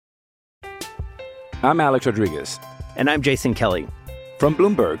I'm Alex Rodriguez. And I'm Jason Kelly. From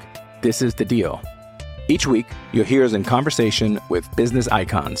Bloomberg, this is The Deal. Each week, you'll hear us in conversation with business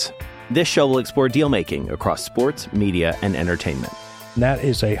icons. This show will explore deal-making across sports, media, and entertainment. That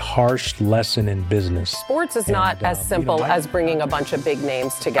is a harsh lesson in business. Sports is not as simple as bringing a bunch of big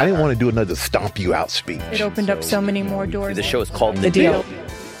names together. I didn't want to do another stomp you out speech. It opened up so many more doors. The show is called The Deal.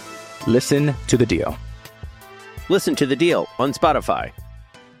 Listen to The Deal. Listen to The Deal on Spotify.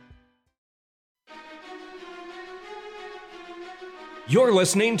 You're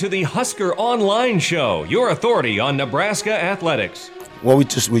listening to the Husker Online Show, your authority on Nebraska athletics. Well, we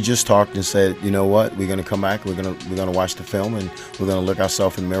just talked and said, you know what, we're going to come back, we're going to watch the film, and we're going to look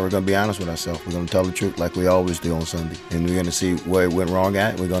ourselves in the mirror, we're going to be honest with ourselves, we're going to tell the truth like we always do on Sunday, and we're going to see where it went wrong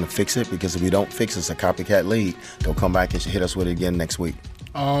at, we're going to fix it, because if we don't fix it, it's a copycat lead, they'll come back and hit us with it again next week.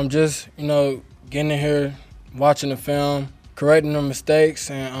 Just, getting in here, watching the film, correcting the mistakes,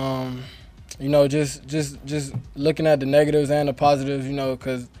 and, just looking at the negatives and the positives,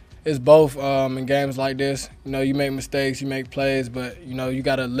 because it's both in games like this. You make mistakes, you make plays, but, you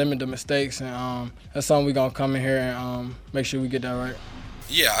got to limit the mistakes. And that's something we're going to come in here and make sure we get that right.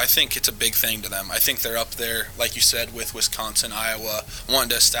 Yeah, I think it's a big thing to them. I think they're up there, like you said, with Wisconsin, Iowa,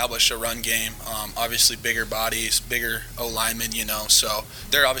 wanting to establish a run game. Obviously, bigger bodies, bigger O-linemen, so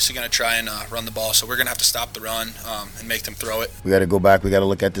they're obviously going to try and run the ball. So we're going to have to stop the run and make them throw it. We got to go back. We got to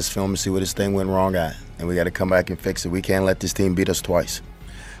look at this film and see where this thing went wrong at. And we got to come back and fix it. We can't let this team beat us twice.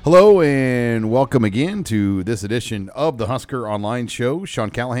 Hello and welcome again to this edition of the Husker Online Show. Sean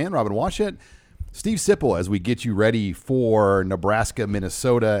Callahan, Robin Washut, Steve Sipple, as we get you ready for Nebraska,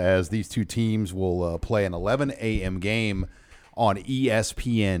 Minnesota, as these two teams will play an 11 a.m. game on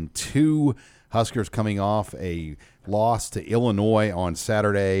ESPN2. Huskers coming off a loss to Illinois on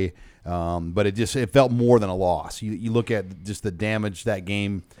Saturday, but it felt more than a loss. You look at just the damage that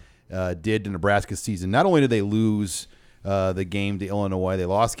game did to Nebraska's season. Not only did they lose the game to Illinois, they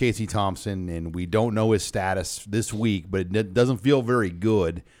lost Casey Thompson, and we don't know his status this week, but it doesn't feel very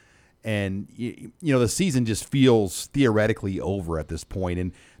good. And the season just feels theoretically over at this point.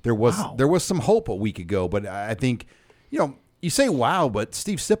 And there was some hope a week ago, but I think you say wow, but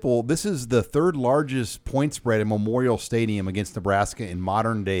Steve Sipple, this is the third largest point spread in Memorial Stadium against Nebraska in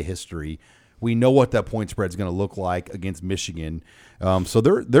modern day history. We know what that point spread is going to look like against Michigan. So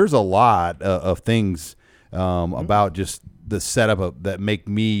there's a lot of things about just the setup that make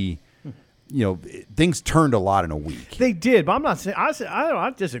me, things turned a lot in a week. They did, but I'm not saying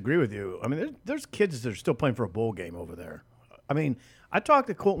I disagree with you. I mean, there's kids that are still playing for a bowl game over there. I mean, I talked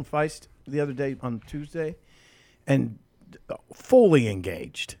to Colton Feist the other day on Tuesday, and fully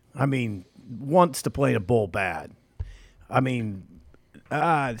engaged. I mean, wants to play a bowl bad. I mean,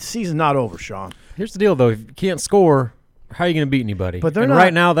 the season's not over, Sean. Here's the deal, though: if you can't score, how are you going to beat anybody? But they're and not.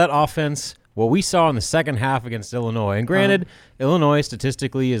 Right now, that offense. What we saw in the second half against Illinois, and granted, Illinois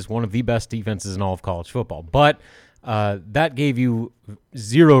statistically is one of the best defenses in all of college football, but that gave you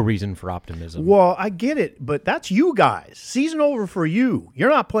zero reason for optimism. Well, I get it, but that's you guys. Season over for you. You're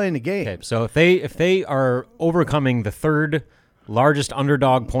not playing the game. Okay, so if they are overcoming the third largest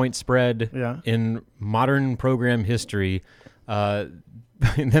underdog point spread in modern program history, then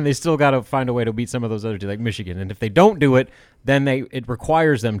they still got to find a way to beat some of those other two, like Michigan. And if they don't do it, then it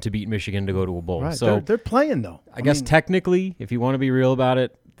requires them to beat Michigan to go to a bowl. Right. So they're playing, though. I guess technically, if you want to be real about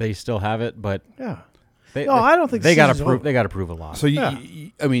it, they still have it. But I don't think they got to prove. They got to prove a lot. So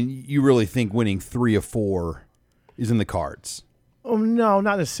you really think winning 3 of 4 is in the cards? Oh no,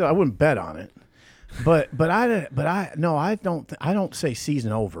 not necessarily. I wouldn't bet on it. But I don't say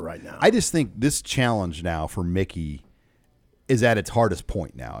season over right now. I just think this challenge now for Mickey is at its hardest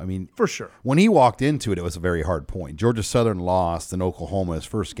point now. I mean, for sure. When he walked into it, it was a very hard point. Georgia Southern lost in Oklahoma his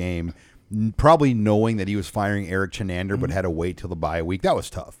first game, probably knowing that he was firing Eric Chinander, but had to wait till the bye week. That was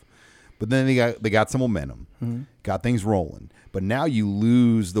tough. But then they got some momentum, got things rolling. But now you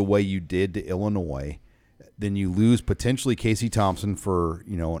lose the way you did to Illinois. Then you lose potentially Casey Thompson for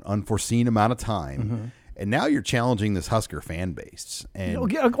an unforeseen amount of time. And now you're challenging this Husker fan base. And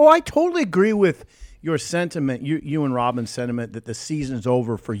I totally agree with your sentiment, you and Robin's sentiment that the season's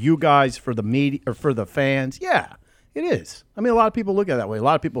over for you guys, for the media, or for the fans. Yeah, it is. I mean, a lot of people look at it that way. A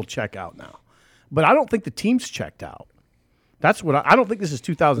lot of people check out now. But I don't think the team's checked out. That's what I don't think this is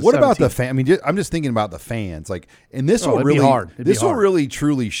 2017. What about the fan? I mean, I'm just thinking about the fans. Like, and this will really hard. This will really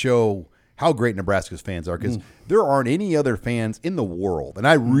truly show how great Nebraska's fans are, because there aren't any other fans in the world, and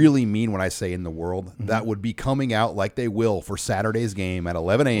I really mean when I say in the world, that would be coming out like they will for Saturday's game at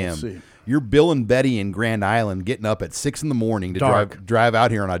 11 a.m. You're Bill and Betty in Grand Island getting up at 6 in the morning to drive out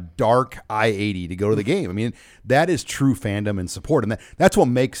here on a dark I-80 to go to the game. I mean, that is true fandom and support, and that's what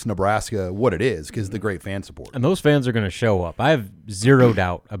makes Nebraska what it is, because the great fan support. And those fans are going to show up. I have zero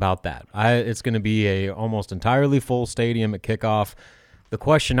doubt about that. It's going to be a almost entirely full stadium at kickoff. The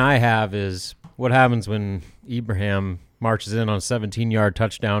question I have is, what happens when Ibrahim marches in on a 17-yard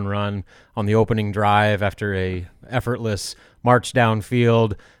touchdown run on the opening drive after a effortless march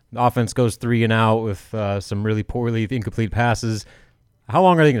downfield? The offense goes 3 and out with some really poorly incomplete passes. How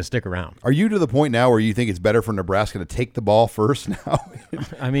long are they going to stick around? Are you to the point now where you think it's better for Nebraska to take the ball first now?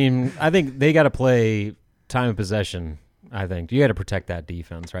 I mean, I think they got to play time of possession, I think. You got to protect that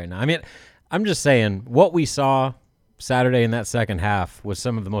defense right now. I mean, I'm just saying, what we saw Saturday in that second half was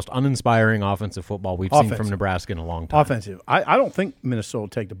some of the most uninspiring offensive football we've seen from Nebraska in a long time. Offensive. I don't think Minnesota will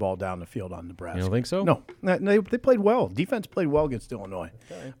take the ball down the field on Nebraska. You don't think so? No. They played well. Defense played well against Illinois.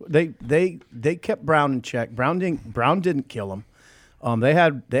 Okay. They kept Brown in check. Brown didn't kill him. They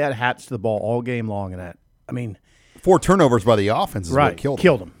had hats to the ball all game long, and that. I mean, 4 turnovers by the offense is what killed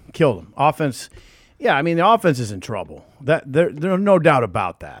them. Killed them. Offense. Yeah, I mean, the offense is in trouble. There's no doubt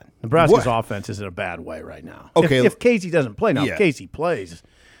about that. Nebraska's offense is in a bad way right now. Okay. If Casey doesn't play, if Casey plays,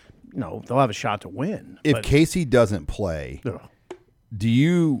 they'll have a shot to win. If Casey doesn't play, do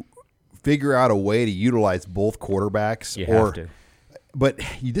you figure out a way to utilize both quarterbacks? You have to. But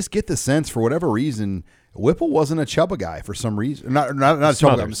you just get the sense, for whatever reason, Whipple wasn't a Chubba guy for some reason. Not a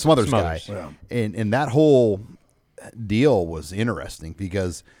Chubba guy, Smothers guy. Yeah. And that whole deal was interesting,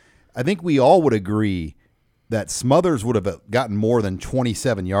 because I think we all would agree that Smothers would have gotten more than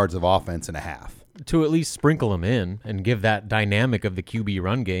 27 yards of offense in a half. To at least sprinkle him in and give that dynamic of the QB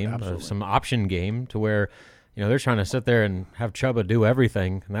run game, some option game, to where they're trying to sit there and have Chubba do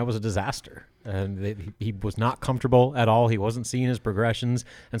everything, and that was a disaster. And he was not comfortable at all. He wasn't seeing his progressions.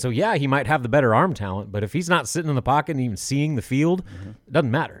 And so, yeah, he might have the better arm talent, but if he's not sitting in the pocket and even seeing the field, it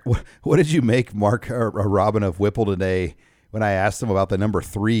doesn't matter. What did you make, Mark or Robin, of Whipple today when I asked him about the number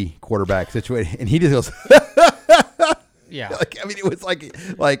 3 quarterback situation? And he just goes, yeah. It was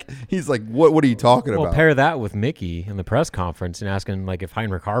like he's like, what are you talking about? Well, pair that with Mickey in the press conference and asking if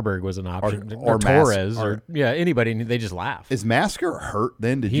Heinrich Harburg was an option, or Torres, or anybody, and they just laugh. Is Masker hurt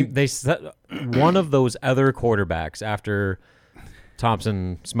then? They set one of those other quarterbacks after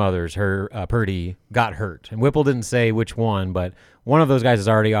Thompson, Smothers, Purdy got hurt, and Whipple didn't say which one, but one of those guys is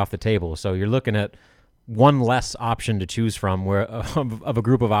already off the table. So you're looking at one less option to choose from, of a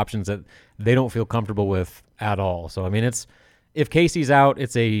group of options that they don't feel comfortable with at all. So, I mean, if Casey's out,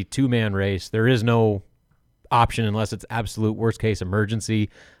 it's a 2-man race. There is no option unless it's absolute worst-case emergency.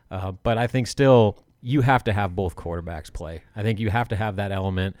 But I think still you have to have both quarterbacks play. I think you have to have that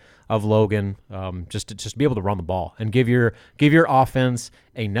element of Logan just to be able to run the ball and give your offense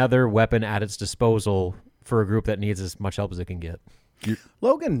another weapon at its disposal for a group that needs as much help as it can get.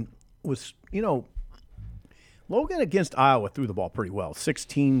 Logan was, Logan against Iowa threw the ball pretty well.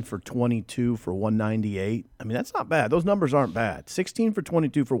 16 for 22 for 198. I mean, that's not bad. Those numbers aren't bad. 16 for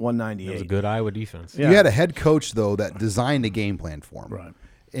 22 for 198. It was a good Iowa defense. Yeah. You had a head coach, though, that designed a game plan for him. Right.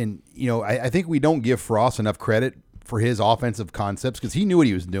 And, I think we don't give Frost enough credit for his offensive concepts, because he knew what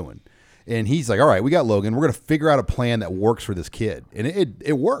he was doing. And he's like, all right, we got Logan. We're going to figure out a plan that works for this kid. And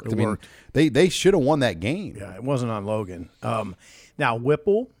it worked. It worked. They should have won that game. Yeah, it wasn't on Logan. Now,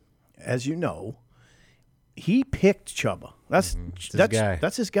 Whipple, as you know, he picked Chubba. That's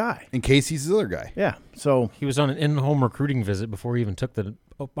his guy. And Casey's his other guy. Yeah. So he was on an in-home recruiting visit before he even took the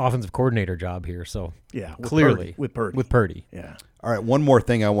offensive coordinator job here. So yeah, clearly with Purdy. Yeah. All right, one more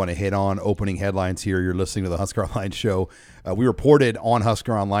thing I want to hit on. Opening headlines here. You're listening to the Husker Online show. We reported on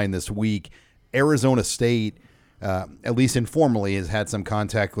Husker Online this week, Arizona State, at least informally, has had some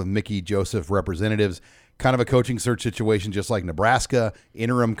contact with Mickey Joseph representatives. Kind of a coaching search situation, just like Nebraska.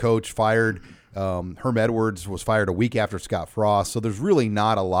 Interim coach fired. Herm Edwards was fired a week after Scott Frost. So there's really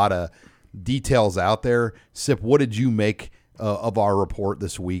not a lot of details out there. Sip, what did you make of our report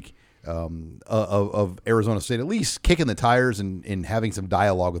this week of Arizona State, at least kicking the tires and having some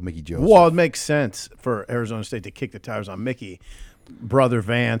dialogue with Mickey Joseph? Well, it makes sense for Arizona State to kick the tires on Mickey. Brother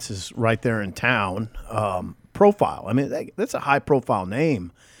Vance is right there in town. Profile. I mean, that's a high-profile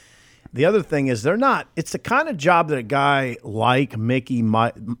name. The other thing is it's the kind of job that a guy like Mickey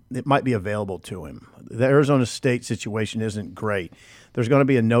might be available to him. The Arizona State situation isn't great. There's going to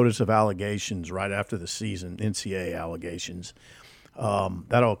be a notice of allegations right after the season, NCAA allegations.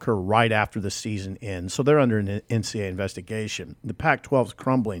 That'll occur right after the season ends. So they're under an NCAA investigation. The Pac-12 is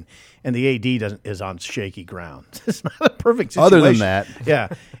crumbling, and the AD is on shaky ground. It's not a perfect situation. Other than that. Yeah,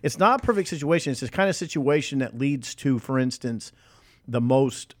 it's not a perfect situation. It's this kind of situation that leads to, for instance, the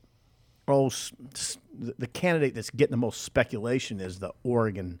candidate that's getting the most speculation is the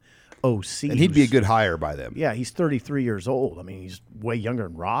Oregon OC. And he'd be a good hire by them. Yeah, he's 33 years old. I mean, he's way younger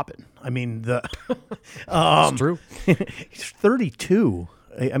than Robin. I mean, it's true. He's 32.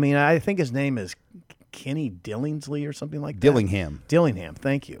 I mean, I think his name is Kenny Dillingsley or something like that. Dillingham,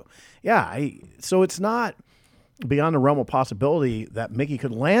 thank you. Yeah, so it's not beyond the realm of possibility that Mickey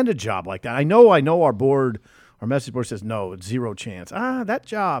could land a job like that. I know our message board says no, it's zero chance. That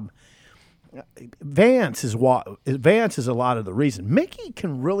job. Vance is a lot of the reason. Mickey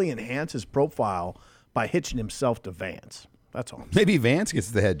can really enhance his profile by hitching himself to Vance. That's all I'm saying. Maybe Vance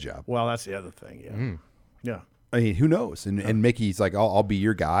gets the head job. Well, that's the other thing. Yeah, yeah. I mean, who knows? And Mickey's like, I'll be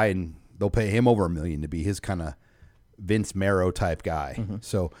your guy, and they'll pay him over $1 million to be his kind of Vince Marrow type guy. Mm-hmm.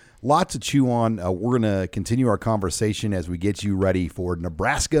 So lots to chew on. We're going to continue our conversation as we get you ready for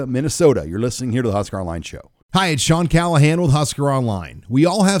Nebraska, Minnesota. You're listening here to the Husker Online Show. Hi, it's Sean Callahan with Husker Online. We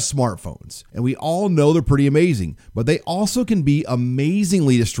all have smartphones, and we all know they're pretty amazing, but they also can be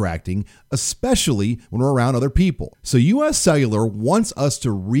amazingly distracting, especially when we're around other people. So US Cellular wants us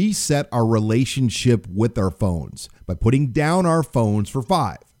to reset our relationship with our phones by putting down our phones for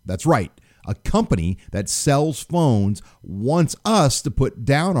 $5. That's right. A company that sells phones wants us to put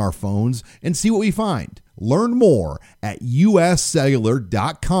down our phones and see what we find. Learn more at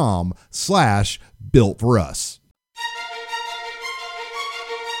uscellular.com/built for us.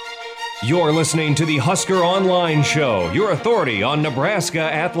 You're listening to the Husker Online Show, your authority on Nebraska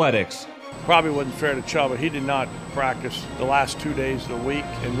athletics. Probably wasn't fair to Chubba. He did not practice the last 2 days of the week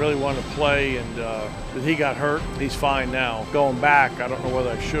and really wanted to play, and he got hurt. He's fine now. Going back, I don't know whether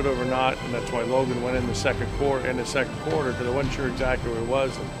I should have or not, and that's why Logan went in the second quarter because I wasn't sure exactly where he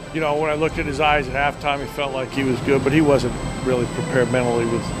was. And, when I looked at his eyes at halftime, he felt like he was good, but he wasn't really prepared mentally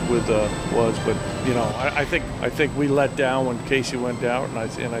with was. But I think we let down when Casey went out, and I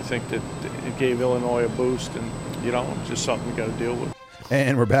think that it gave Illinois a boost, and it's just something we got to deal with.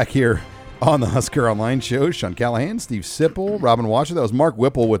 And we're back here on the Husker Online Show. Sean Callahan, Steve Sipple, Robin Washer. That was Mark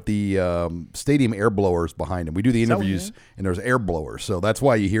Whipple with the stadium air blowers behind him. We do the interviews, and there's air blowers, so that's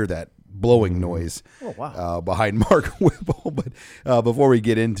why you hear that blowing noise behind Mark Whipple. But before we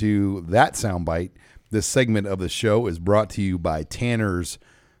get into that soundbite, this segment of the show is brought to you by Tanner's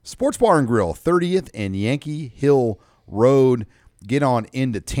Sports Bar and Grill, 30th and Yankee Hill Road. Get on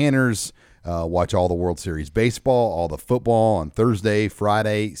into Tanner's. Watch all the World Series baseball, all the football on Thursday,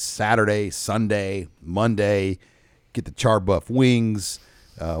 Friday, Saturday, Sunday, Monday. Get the Char Buff wings,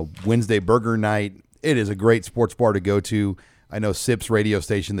 Wednesday burger night. It is a great sports bar to go to. I know SIP's radio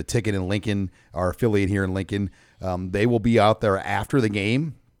station, The Ticket in Lincoln, our affiliate here in Lincoln, they will be out there after the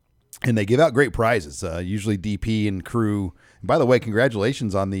game, and they give out great prizes, usually DP and crew. By the way,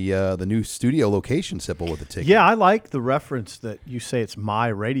 congratulations on the new studio location, Sipple, with The Ticket. Yeah, I like the reference that you say it's my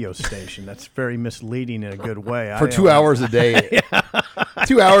radio station. That's very misleading in a good way. For 2 hours a day.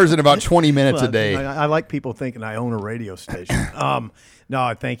 2 hours and about 20 minutes a day. I like people thinking I own a radio station.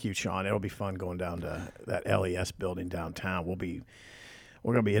 No, thank you, Sean. It'll be fun going down to that LES building downtown. We're going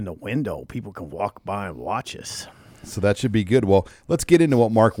to be in the window. People can walk by and watch us. So that should be good. Well, let's get into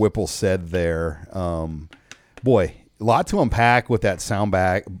what Mark Whipple said there. Boy, a lot to unpack with that sound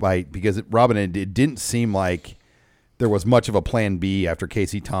bite because, Robin, it didn't seem like there was much of a plan B after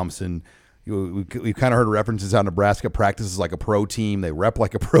Casey Thompson. We've kind of heard references how Nebraska practices like a pro team. They rep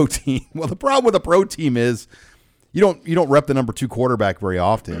like a pro team. Well, the problem with a pro team is you don't rep the number 2 quarterback very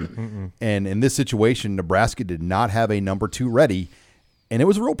often. And in this situation, Nebraska did not have a number 2 ready, and it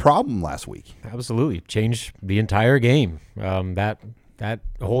was a real problem last week. Absolutely. Changed the entire game, that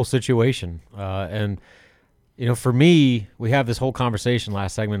whole situation. And for me, we have this whole conversation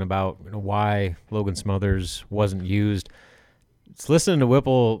last segment about why Logan Smothers wasn't used. It's listening to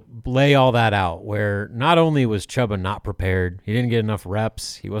Whipple lay all that out, where not only was Chubba not prepared, he didn't get enough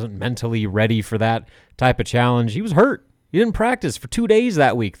reps, he wasn't mentally ready for that type of challenge. He was hurt. He didn't practice for 2 days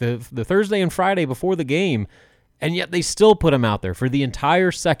that week, the Thursday and Friday before the game, and yet they still put him out there for the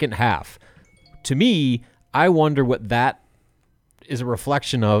entire second half. To me, I wonder what that is a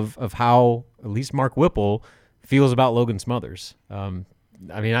reflection of how at least Mark Whipple feels about Logan Smothers.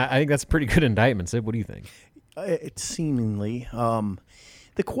 I think that's a pretty good indictment. Sid, what do you think? It's seemingly.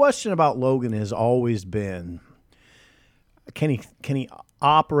 The question about Logan has always been, can he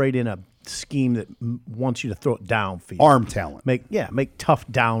operate in a scheme that wants you to throw it downfield? Arm talent. Make tough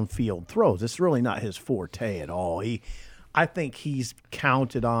downfield throws. It's really not his forte at all. I think he's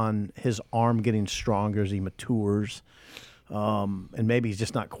counted on his arm getting stronger as he matures. And maybe he's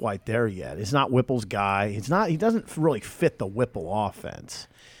just not quite there yet. He's not Whipple's guy. He doesn't really fit the Whipple offense.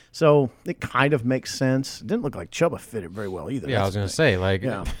 So it kind of makes sense. It didn't look like Chuba fit it very well either. Yeah, I was going to say, like,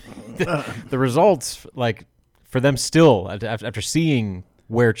 the results, like, for them still, after seeing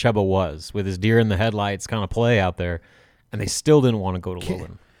where Chuba was with his deer in the headlights kind of play out there, and they still didn't want to go to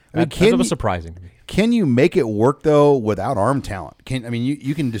Logan. That was surprising to me. Can you make it work, though, without arm talent?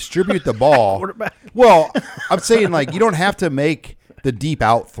 You can distribute the ball. Quarterback. Well, I'm saying, like, you don't have to make the deep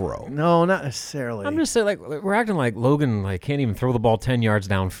out throw. No, not necessarily. I'm just saying, like, we're acting like Logan can't even throw the ball 10 yards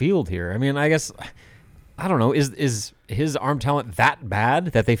downfield here. I mean, I guess, I don't know. Is his arm talent that bad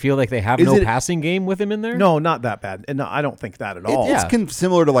that they feel like they have no passing game with him in there? No, not that bad. And no, I don't think that at all. It's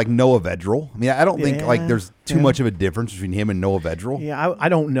similar to, like, Noah Vedral. I mean, I don't think, like, there's too much of a difference between him and Noah Vedral. Yeah, I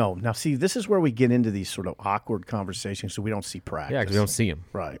don't know. Now, see, this is where we get into these sort of awkward conversations, so we don't see practice. Yeah, because we don't see him.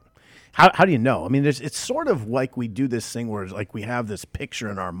 Right. How do you know? I mean, it's sort of like we do this thing where it's like we have this picture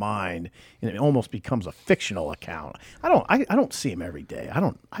in our mind, and it almost becomes a fictional account. I don't see him every day.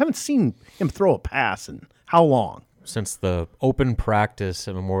 I haven't seen him throw a pass in how long? Since the open practice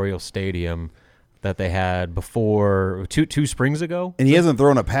at Memorial Stadium that they had before two springs ago. And he hasn't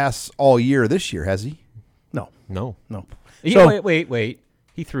thrown a pass all year this year, has he? No. Wait.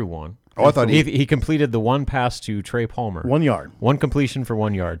 He threw one. Oh, I thought he completed the one pass to Trey Palmer. 1 yard. One completion for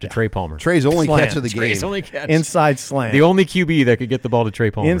 1 yard to Trey Palmer. Trey's only catch of the game. Trey's only catch. Inside slant. The only QB that could get the ball to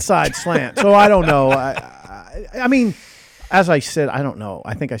Trey Palmer. Inside slant. So I don't know. I mean, as I said, I don't know.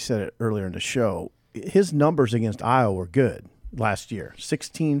 I think I said it earlier in the show. His numbers against Iowa were good last year.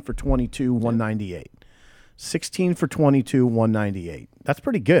 16 for 22, 198. 16 for 22, 198. That's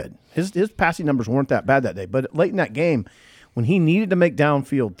pretty good. His passing numbers weren't that bad that day. But late in that game, when he needed to make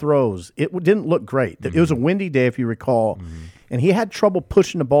downfield throws, it didn't look great. Mm-hmm. It was a windy day, if you recall, and he had trouble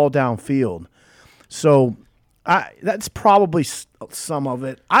pushing the ball downfield. So that's probably some of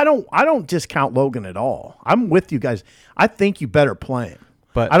it. I don't discount Logan at all. I'm with you guys. I think you better play him.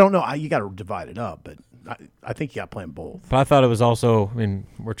 But I don't know. You got to divide it up, but I think you got to play them both. But I thought it was also, I mean,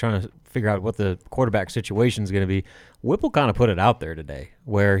 we're trying to figure out what the quarterback situation is going to be. Whipple kind of put it out there today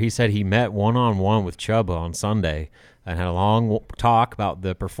where he said he met one-on-one with Chuba on Sunday and had a long talk about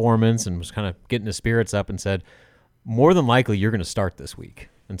the performance and was kind of getting his spirits up and said, more than likely you're going to start this week.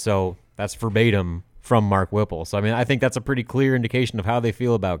 And so that's verbatim from Mark Whipple. So, I mean, I think that's a pretty clear indication of how they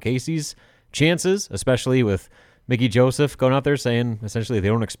feel about Casey's chances, especially with Mickey Joseph going out there saying essentially they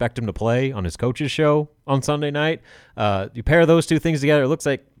don't expect him to play on his coach's show on Sunday night. You pair those two things together, it looks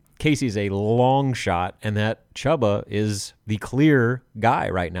like Casey's a long shot and that Chuba is the clear guy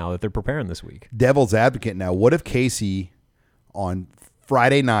right now that they're preparing this week. Devil's advocate now. What if Casey on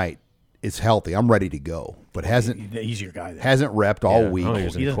Friday night is healthy? I'm ready to go, but he's your guy. Hasn't repped all week.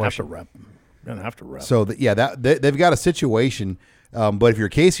 He doesn't have to rep. Doesn't have to rep. So they've got a situation. But if you're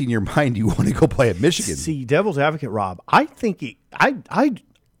Casey in your mind, you want to go play at Michigan. See, devil's advocate, Rob. I think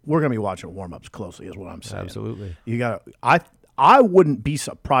we're going to be watching warm-ups closely, is what I'm saying. Absolutely. I wouldn't be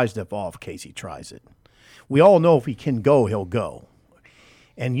surprised at all if Casey tries it. We all know if he can go, he'll go.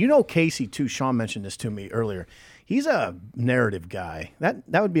 And you know Casey too. Sean mentioned this to me earlier. He's a narrative guy. That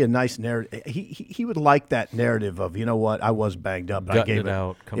would be a nice narrative. He would like that narrative of, you know what, I was banged up. Gutting it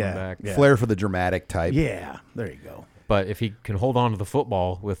out, coming back. Yeah. Flair for the dramatic type. Yeah, there you go. But if he can hold on to the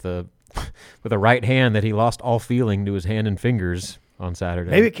football with a right hand that he lost all feeling to his hand and fingers on Saturday.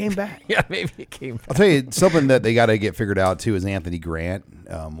 Maybe it came back. Yeah, maybe it came back. I'll tell you, something that they got to get figured out, too, is Anthony Grant.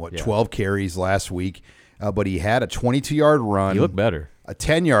 12 carries last week. But he had a 22-yard run. He looked better. A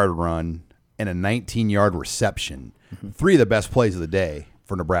 10-yard run, and a 19-yard reception. Mm-hmm. 3 of the best plays of the day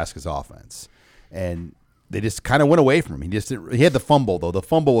for Nebraska's offense. And they just kind of went away from him. He had the fumble, though. The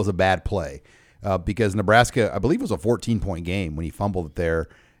fumble was a bad play. Because Nebraska, I believe it was a 14-point game when he fumbled it there,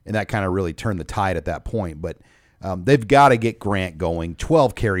 and that kind of really turned the tide at that point. But they've got to get Grant going.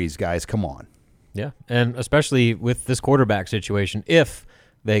 12 carries, guys. Come on. Yeah, and especially with this quarterback situation, if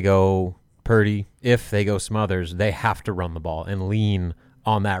they go Purdy, if they go Smothers, they have to run the ball and lean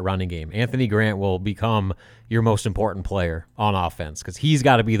on that running game. Anthony Grant will become your most important player on offense because he's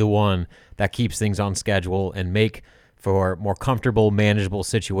got to be the one that keeps things on schedule and make for more comfortable, manageable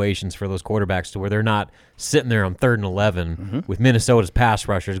situations for those quarterbacks to where they're not sitting there on 3rd and 11 with Minnesota's pass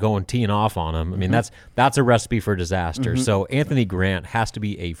rushers teeing off on them. I mean, that's a recipe for disaster. So Anthony Grant has to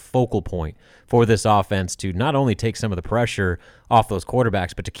be a focal point for this offense to not only take some of the pressure off those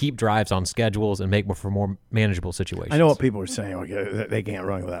quarterbacks, but to keep drives on schedules and make for more manageable situations. I know what people are saying. Okay, they can't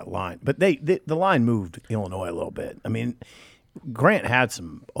run with that line. But the line moved Illinois a little bit. I mean, Grant had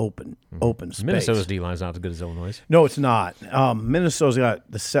some open space. Minnesota's D-line's not as good as Illinois'. No, it's not. Minnesota's got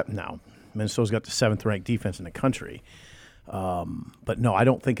Minnesota's got the 7th-ranked defense in the country. But no, I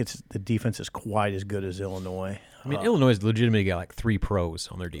don't think the defense is quite as good as Illinois. I mean, Illinois legitimately got like 3 pros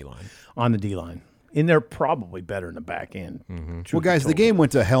on their D-line. On the D-line. And they're probably better in the back end. Mm-hmm. Well, guys, the game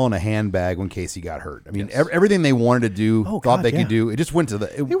went to hell in a handbag when Casey got hurt. I mean, everything they wanted to do, could do, it just went to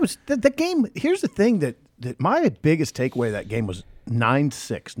the... It was the game. Here's the thing that my biggest takeaway of that game was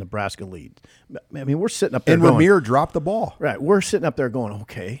 9-6 Nebraska leads. I mean, we're sitting up there and Ramir dropped the ball. Right. We're sitting up there going,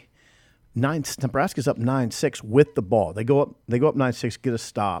 okay, Nebraska's up 9-6 with the ball. They go up 9-6, get a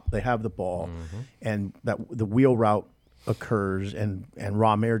stop. They have the ball, and the wheel route occurs, and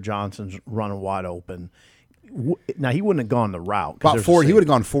Ramir Johnson's running wide open. Now, he wouldn't have gone the route. About 40, he would have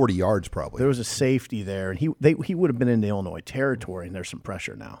gone 40 yards probably. There was a safety there, and he would have been in the Illinois territory, and there's some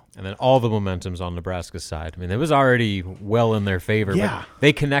pressure now. And then all the momentum's on Nebraska's side. I mean, it was already well in their favor. Yeah. But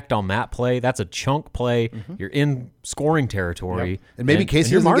they connect on that play. That's a chunk play. You're in scoring territory. Yep. And maybe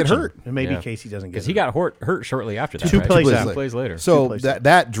Casey doesn't get hurt. And maybe Casey doesn't get hurt. Because he got hurt shortly after that. Two plays later. So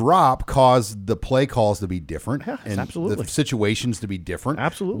that drop caused the play calls to be different. Yeah, and absolutely. the situations to be different.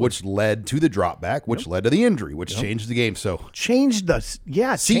 Absolutely. Which led to the drop back, which led to the injury, which changed the game. So changed the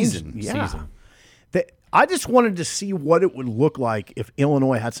season. I just wanted to see what it would look like if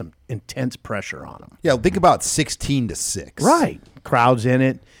Illinois had some intense pressure on them. Yeah, think about 16-6. Right, crowds in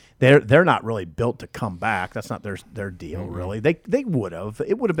it. They're not really built to come back. That's not their deal, really. They would have.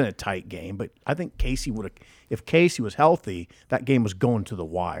 It would have been a tight game, but I think Casey would have. If Casey was healthy, that game was going to the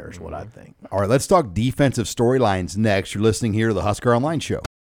wire. Is what I think. All right, let's talk defensive storylines next. You're listening here to the Husker Online Show.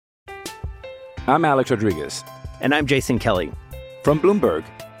 I'm Alex Rodriguez. And I'm Jason Kelly. From Bloomberg,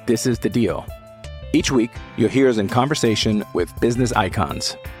 this is The Deal. Each week, you'll hear us in conversation with business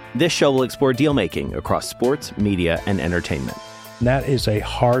icons. This show will explore deal-making across sports, media, and entertainment. That is a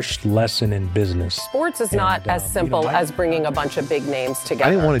harsh lesson in business. Sports is not as simple as bringing a bunch of big names together. I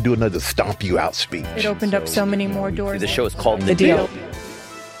didn't want to do another stomp you out speech. It opened up so many more doors. The show is called The Deal.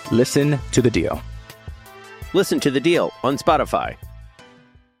 Listen to The Deal. Listen to The Deal on Spotify.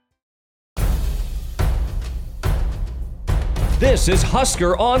 This is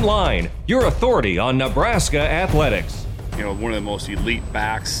Husker Online, your authority on Nebraska athletics. You know, one of the most elite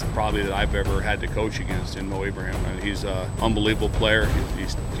backs probably that I've ever had to coach against in Mo Ibrahim. I mean, he's an unbelievable player.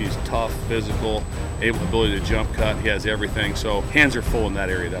 He's tough, physical, ability to jump cut. He has everything. So hands are full in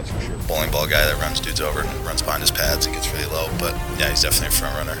that area, that's for sure. Bowling ball guy that runs dudes over and runs behind his pads and gets really low. But yeah, he's definitely a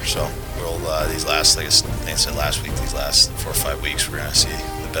front runner. So we'll these last, like I said last week, these last 4 or 5 weeks, we're going to see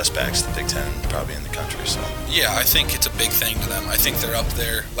the best backs in the Big Ten probably in the country. So yeah, I think it's a big thing to them. I think they're up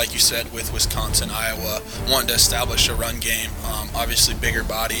there, like you said, with Wisconsin, Iowa, wanting to establish a run game. Obviously bigger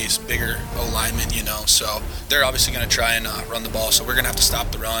bodies, bigger O-linemen, you know, so they're obviously going to try and run the ball, so we're going to have to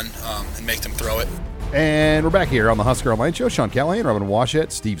stop the run and make them throw it. And we're back here on the Husker Online Show. Sean Callahan, Robin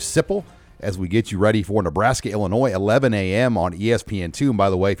Washut, Steve Sipple, as we get you ready for Nebraska, Illinois, 11 a.m. on ESPN2. And by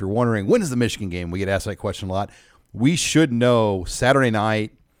the way, if you're wondering, when is the Michigan game? We get asked that question a lot. We should know Saturday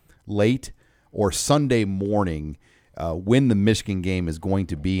night, late, or Sunday morning when the Michigan game is going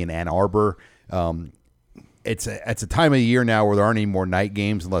to be in Ann Arbor. It's a time of year now where there aren't any more night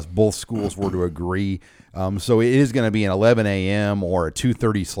games unless both schools were to agree. So it is going to be an 11 a.m. or a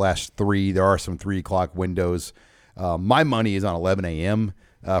 2:30/3. There are some 3 o'clock windows. My money is on 11 a.m.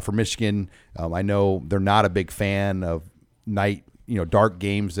 For Michigan. I know they're not a big fan of night, dark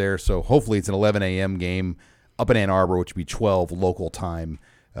games there. So hopefully it's an 11 a.m. game up in Ann Arbor, which would be 12 local time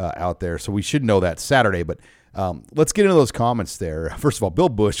out there. So we should know that Saturday. But let's get into those comments there. First of all, Bill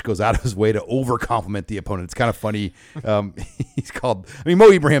Busch goes out of his way to over-compliment the opponent. It's kind of funny.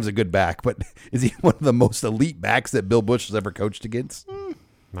 Mo Ibrahim's a good back, but is he one of the most elite backs that Bill Busch has ever coached against? I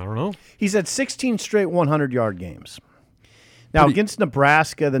don't know. He's had 16 straight 100-yard games. Now, against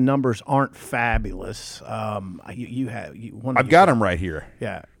Nebraska, the numbers aren't fabulous. I've got him right here.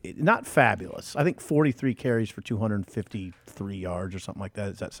 Yeah, not fabulous. I think 43 carries for 253 yards or something like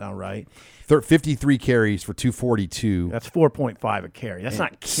that. Does that sound right? 53 carries for 242. That's 4.5 a carry. That's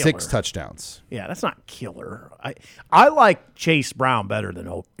not killer. 6 touchdowns. Yeah, that's not killer. I like Chase Brown better than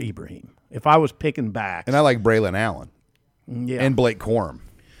Ibrahim. If I was picking backs. And I like Braylon Allen. Yeah. And Blake Corum.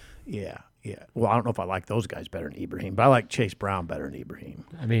 Yeah. Yeah, well, I don't know if I like those guys better than Ibrahim, but I like Chase Brown better than Ibrahim.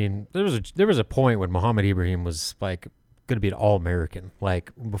 I mean, there was a point when Mohamed Ibrahim was like going to be an All-American. Like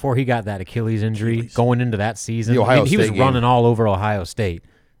before he got that Achilles injury, going into that season, he was running all over Ohio State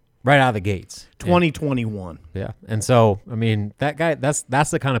right out of the gates. 2021. Yeah, and so I mean that guy, that's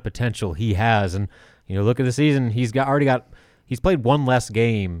the kind of potential he has, and look at the season. He's played one less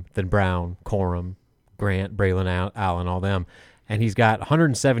game than Brown, Corum, Grant, Braylon Allen, all them. And he's got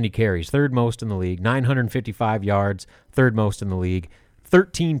 170 carries, third most in the league, 955 yards, third most in the league,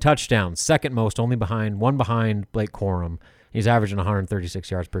 13 touchdowns, second most, one behind Blake Corum. He's averaging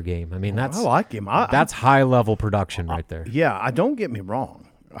 136 yards per game. I mean, I like him. That's high-level production right there. Yeah, don't get me wrong.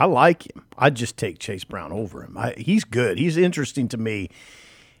 I like him. I'd just take Chase Brown over him. He's good. He's interesting to me.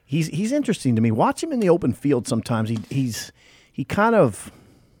 He's interesting to me. Watch him in the open field sometimes. He kind of,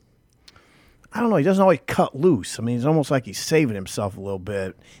 I don't know, he doesn't always cut loose. I mean, it's almost like he's saving himself a little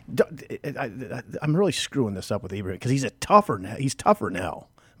bit. I'm really screwing this up with Ibrahim because he's tougher than hell.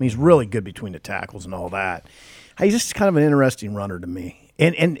 I mean, he's really good between the tackles and all that. He's just kind of an interesting runner to me.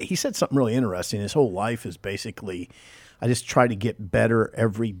 And he said something really interesting. His whole life is basically, I just try to get better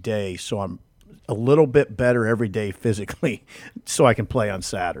every day, so I'm a little bit better every day physically so I can play on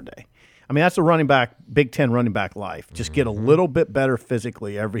Saturday. I mean, that's a running back, Big Ten running back life. Just get a little bit better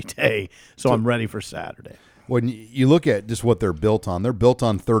physically every day so I'm ready for Saturday. When you look at just what they're built on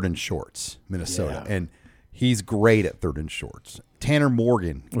third and shorts, Minnesota. Yeah. And he's great at third and shorts. Tanner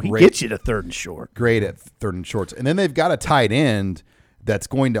Morgan. Well, he gets you to third and short. Great at third and shorts. And then they've got a tight end that's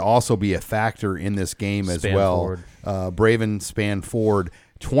going to also be a factor in this game as well. Braven Spanford,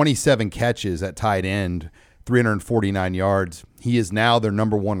 27 catches at tight end, 349 yards. He is now their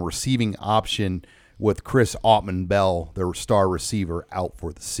number one receiving option with Chris Autman-Bell, their star receiver, out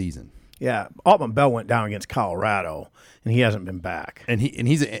for the season. Yeah, Autman-Bell went down against Colorado, and he hasn't been back. And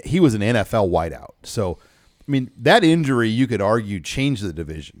he was an NFL wideout. So, I mean, that injury, you could argue, changed the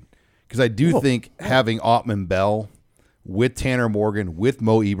division. Because I do think having Autman-Bell with Tanner Morgan, with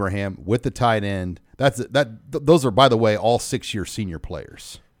Mo Ibrahim, with the tight end, those are, by the way, all 6-year senior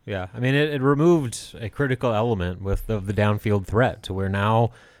players. Yeah, I mean, it removed a critical element with the downfield threat to where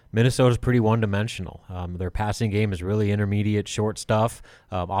now Minnesota's pretty one-dimensional. Their passing game is really intermediate, short stuff,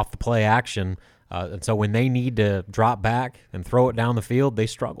 off the play action. And so when they need to drop back and throw it down the field, they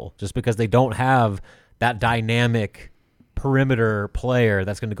struggle just because they don't have that dynamic perimeter player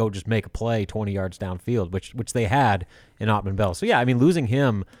that's going to go just make a play 20 yards downfield, which they had in Autman-Bell. So, yeah, I mean, losing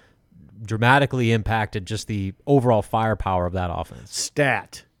him dramatically impacted just the overall firepower of that offense.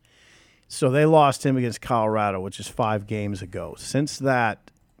 Stat. So they lost him against Colorado, which is 5 games ago. Since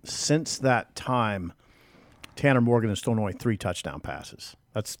that time, Tanner Morgan has thrown only 3 touchdown passes.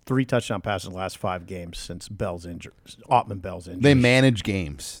 That's 3 touchdown passes in the last 5 games since Autman-Bell's injury. They manage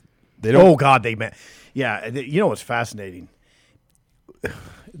games. They don't. Oh God, yeah. You know what's fascinating?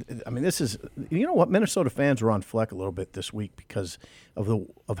 I mean, this is, you know what? Minnesota fans were on Fleck a little bit this week because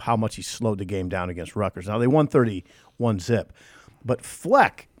of how much he slowed the game down against Rutgers. Now they won 31-0, but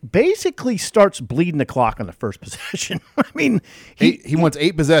Fleck basically starts bleeding the clock on the first possession. I mean, he wants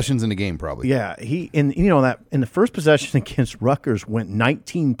 8 possessions in the game probably. Yeah, that in the first possession against Rutgers went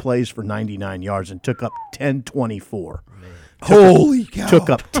 19 plays for 99 yards and took up 10-24. Holy cow!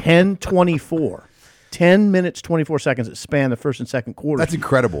 Took up 10-24. 10 minutes, 24 seconds that spanned the first and second quarter. That's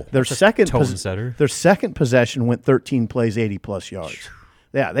incredible. Their second possession went 13 plays, 80-plus yards.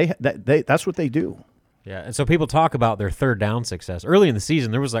 Yeah, that's what they do. Yeah, and so people talk about their third down success. Early in the season,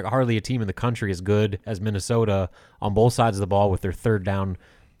 there was like hardly a team in the country as good as Minnesota on both sides of the ball with their third down.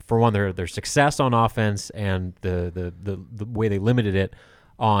 For one, their success on offense and the way they limited it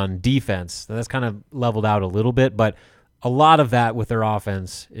on defense. So that's kind of leveled out a little bit, but a lot of that with their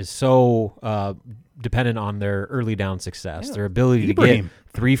offense is so dependent on their early down success, their ability to get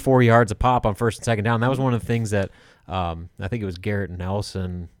 3-4 yards a pop on first and second down. That was one of the things that I think it was Garrett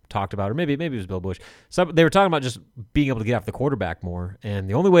Nelson talked about, or maybe it was Bill Bush. So they were talking about just being able to get off the quarterback more, and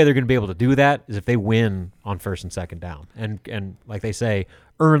the only way they're going to be able to do that is if they win on first and second down, and like they say,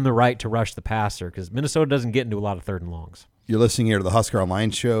 earn the right to rush the passer, because Minnesota doesn't get into a lot of third and longs. You're listening here to the Husker Online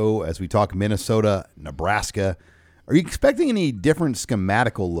Show as we talk Minnesota, Nebraska. Are you expecting any different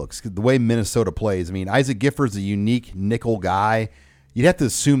schematical looks? The way Minnesota plays, I mean, Isaac Gifford's a unique nickel guy. You'd have to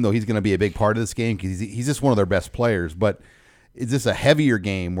assume, though, he's going to be a big part of this game because he's just one of their best players. But is this a heavier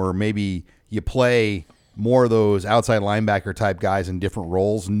game where maybe you play more of those outside linebacker type guys in different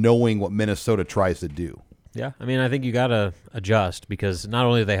roles, knowing what Minnesota tries to do? Yeah, I mean, I think you got to adjust because not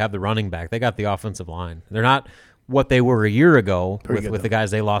only do they have the running back, they got the offensive line. They're not what they were a year ago with the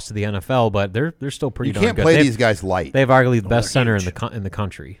guys they lost to the NFL, but they're still pretty darn good. You can't play these guys light. They have arguably the best center in the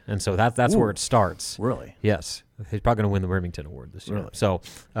country, and so that's where it starts. Really? Yes. He's probably going to win the Remington Award this year. Really? So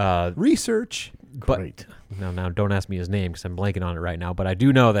research. Great. Now don't ask me his name because I'm blanking on it right now, but I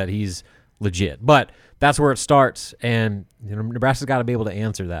do know that he's legit. But that's where it starts, and Nebraska's got to be able to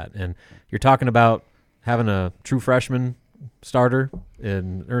answer that. And you're talking about having a true freshman starter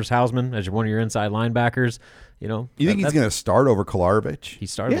in Ernst Hausmann as one of your inside linebackers. You think he's going to start over Kolarevic? He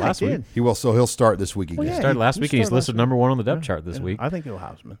started last week. He will, so he'll start this week again. He started last week, and he's listed number 1 on the depth chart this week. I think he'll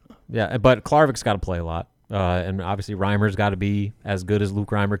Hausmann. Yeah, but Kolarevic's got to play a lot. And obviously Reimer's got to be as good as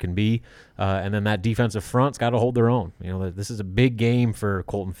Luke Reimer can be. And then that defensive front's got to hold their own. This is a big game for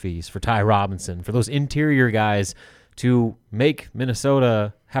Colton Feast, for Ty Robinson, for those interior guys to make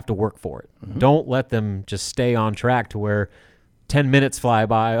Minnesota have to work for it. Mm-hmm. Don't let them just stay on track to where 10 minutes fly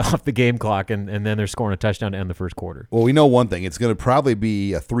by off the game clock and then they're scoring a touchdown to end the first quarter. Well, we know one thing. It's going to probably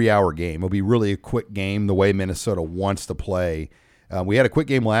be a 3-hour game. It'll be really a quick game the way Minnesota wants to play. We had a quick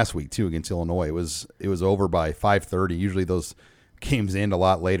game last week, too, against Illinois. It was over by 5:30. Usually those games end a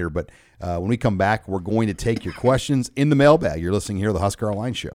lot later. But when we come back, we're going to take your questions in the mailbag. You're listening here to the Husker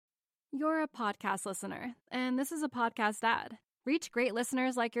Online Show. You're a podcast listener, and this is a podcast ad. Reach great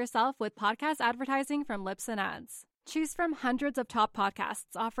listeners like yourself with podcast advertising from Libsyn Ads. Choose from hundreds of top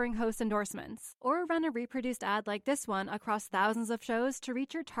podcasts offering host endorsements, or run a reproduced ad like this one across thousands of shows to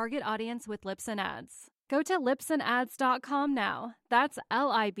reach your target audience with Libsyn Ads. Go to libsynads.com now. That's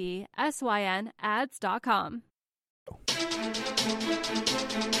LIBSYN ads.com.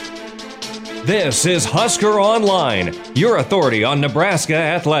 This is Husker Online, your authority on Nebraska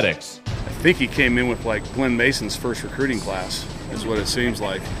athletics. I think he came in with like Glenn Mason's first recruiting class, is what it seems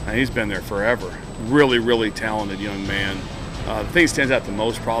like. And he's been there forever. Really, really talented young man. The thing that stands out the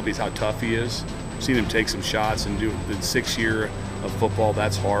most probably is how tough he is. I've seen him take some shots and do the 6th year of football.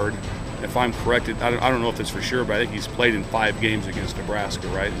 That's hard. If I'm corrected, I don't know if it's for sure, but I think he's played in 5 games against Nebraska,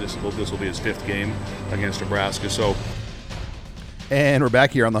 right? This will be his 5th game against Nebraska. And we're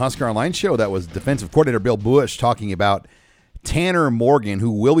back here on the Husker Online Show. That was defensive coordinator Bill Bush talking about Tanner Morgan, who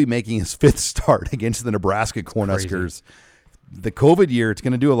will be making his 5th start against the Nebraska Cornhuskers. The COVID year, it's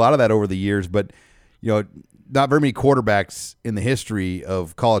going to do a lot of that over the years, but not very many quarterbacks in the history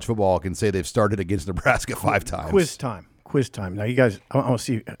of college football can say they've started against Nebraska 5 times. Quiz time. Now, you guys, I want to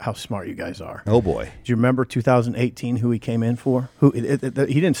see how smart you guys are. Oh, boy. Do you remember 2018, who he came in for? He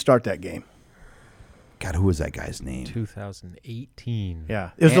didn't start that game. God, who was that guy's name? 2018.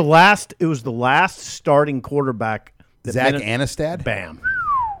 Yeah. It was the last starting quarterback. Zach Anistad? Bam.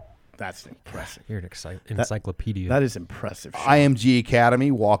 That's impressive. You're an encyclopedia. That is impressive. IMG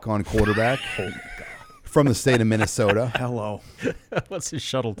Academy, walk-on quarterback. Oh, my God. From the state of Minnesota. Hello. What's his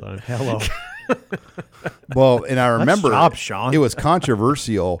shuttle time? Hello. Well, and I remember Sean. It was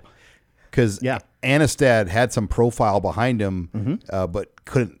controversial because Anistad had some profile behind him, but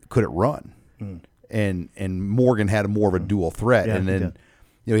couldn't run, and Morgan had more of a dual threat, and then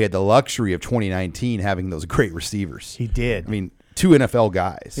he had the luxury of 2019 having those great receivers. He did. I mean, 2 NFL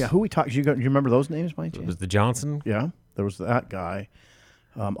guys. Yeah, who we talked? You remember those names, by chance? It was the Johnson. Yeah, there was that guy.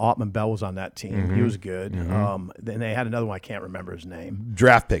 Altman Bell was on that team. Mm-hmm. He was good. Mm-hmm. Then they had another one. I can't remember his name.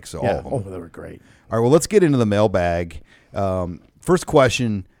 Draft picks, all of them. Oh, they were great. All right, well, let's get into the mailbag. First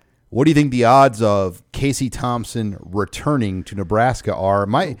question, what do you think the odds of Casey Thompson returning to Nebraska are?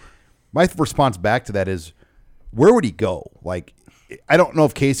 My response back to that is, where would he go? Like, I don't know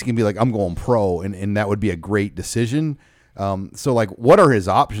if Casey can be like, I'm going pro, and that would be a great decision. So, like, what are his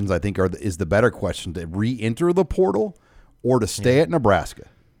options, I think, is the better question, to re-enter the portal or to stay at Nebraska?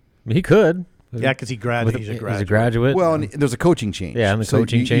 He could. Yeah, because he's a graduate. He's a graduate. Well, and there's a coaching change. Yeah, and the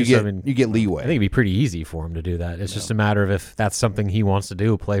coaching change. You get leeway. I think it'd be pretty easy for him to do that. It's just a matter of if that's something he wants to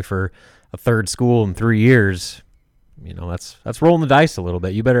do, play for a third school in 3 years. That's rolling the dice a little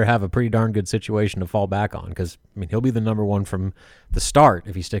bit. You better have a pretty darn good situation to fall back on because, he'll be the number one from the start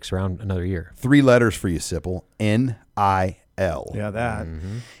if he sticks around another year. 3 letters for you, Sipple. NIL. Yeah, that.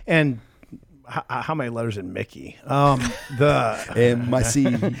 Mm-hmm. And how many letters in Mickey? The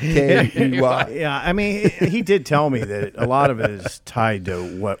M-I-C-K-E-Y. Yeah, he did tell me that a lot of it is tied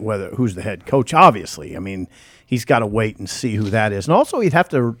to who's the head coach. Obviously, he's got to wait and see who that is, and also he'd have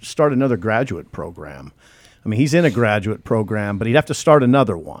to start another graduate program. He's in a graduate program, but he'd have to start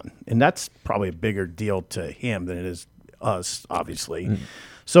another one, and that's probably a bigger deal to him than it is us, obviously. Mm.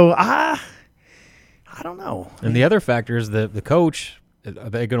 So I don't know. And the other factor is the coach.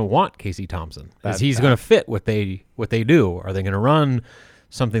 Are they going to want Casey Thompson? Is he's going to fit what they do? Are they going to run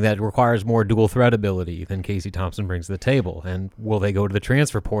something that requires more dual threat ability than Casey Thompson brings to the table? And will they go to the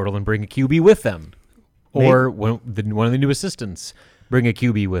transfer portal and bring a QB with them? Or one of the new assistants bring a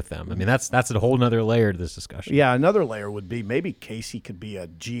QB with them? That's a whole other layer to this discussion. Yeah, another layer would be maybe Casey could be a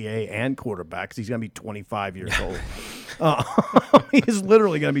GA and quarterback because he's going to be 25 years old. He's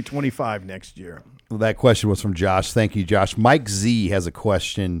literally going to be 25 next year. That question was from Josh. Thank you, Josh. Mike Z has a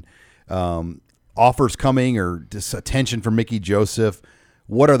question. Offers coming or just attention from Mickey Joseph.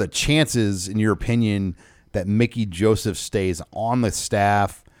 What are the chances, in your opinion, that Mickey Joseph stays on the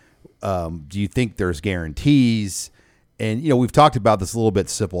staff? Do you think there's guarantees? And, we've talked about this a little bit,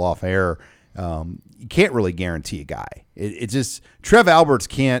 Sipple, off air. You can't really guarantee a guy. It's just Trev Alberts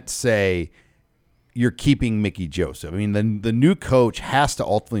can't say you're keeping Mickey Joseph. I mean, the new coach has to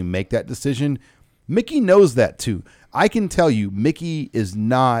ultimately make that decision. Mickey knows that too. I can tell you, Mickey is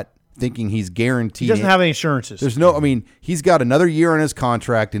not thinking he's guaranteed. He doesn't have any assurances. He's got another year on his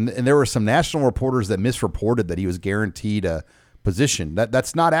contract, and there were some national reporters that misreported that he was guaranteed a position.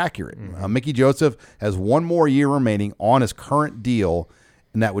 That's not accurate. Mickey Joseph has one more year remaining on his current deal,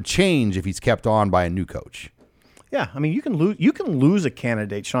 and that would change if he's kept on by a new coach. Yeah, I mean, you can lose a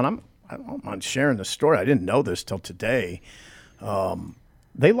candidate, Sean. I don't mind sharing the story. I didn't know this till today.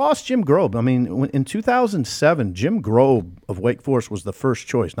 They lost Jim Grobe. I mean, in 2007, Jim Grobe of Wake Forest was the first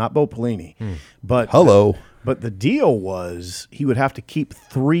choice, not Bo Pelini. But the deal was he would have to keep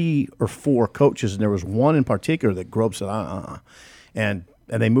 3 or 4 coaches, and there was one in particular that Grobe said, and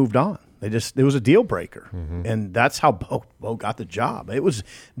they moved on. It was a deal breaker, and that's how Bo got the job. It was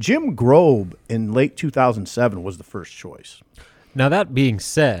Jim Grobe in late 2007 was the first choice. Now, that being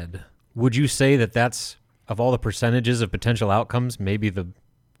said, would you say that that's, of all the percentages of potential outcomes, maybe the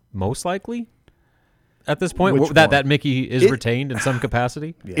most likely at this point? That Mickey is retained in some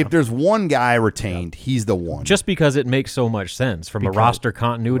capacity? Yeah. If there's one guy retained, he's the one. Just because it makes so much sense from a roster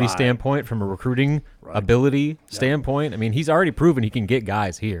continuity standpoint, from a recruiting ability standpoint. I mean, he's already proven he can get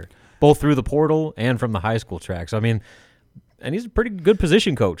guys here, both through the portal and from the high school track. So, I mean, and he's a pretty good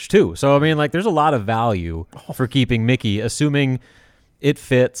position coach, too. So, I mean, there's a lot of value for keeping Mickey, assuming it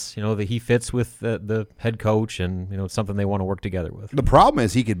fits, that he fits with the head coach and, it's something they want to work together with. The problem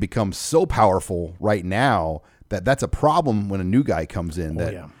is he could become so powerful right now that's a problem when a new guy comes in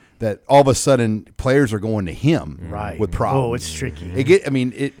that all of a sudden players are going to him with problems. Oh, it's tricky.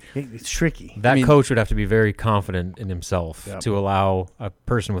 It's tricky. That coach would have to be very confident in himself to allow a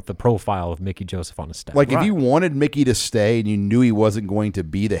person with the profile of Mickey Joseph on his staff. If you wanted Mickey to stay and you knew he wasn't going to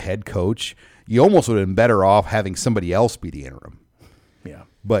be the head coach, you almost would have been better off having somebody else be the interim. Yeah,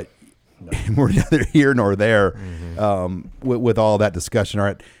 but we're neither here nor there with all that discussion. All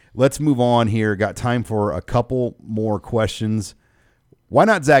right, let's move on here. Got time for a couple more questions. Why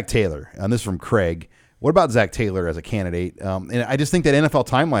not Zach Taylor? And this is from Craig. What about Zach Taylor as a candidate? And I just think that NFL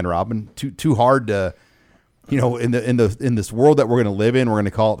timeline, Robin, too hard to, in this world that we're going to live in, we're going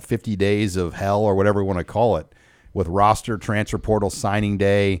to call it 50 days of hell or whatever we want to call it, with roster, transfer portal, signing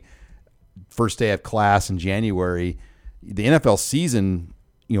day, first day of class in January. The NFL season,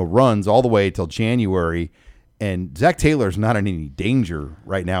 runs all the way till January, and Zach Taylor's not in any danger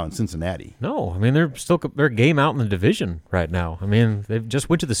right now in Cincinnati. No, I mean they're game out in the division right now. I mean they've just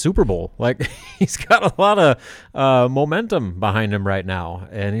went to the Super Bowl. He's got a lot of momentum behind him right now,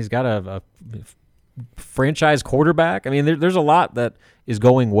 and he's got a franchise quarterback. I mean there's a lot that is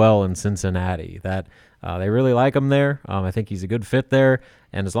going well in Cincinnati. That they really like him there. I think he's a good fit there.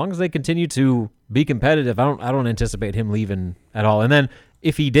 And as long as they continue to be competitive, I don't anticipate him leaving at all. And then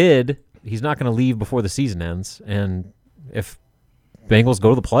if he did, he's not going to leave before the season ends. And if Bengals go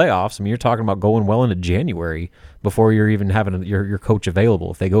to the playoffs, I mean, you're talking about going well into January before you're even having your coach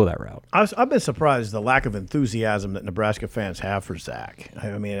available if they go that route. I've been surprised the lack of enthusiasm that Nebraska fans have for Zach.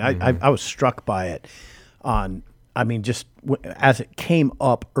 I mean, I was struck by it just as it came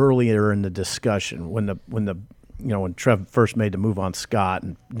up earlier in the discussion when Trev first made the move on Scott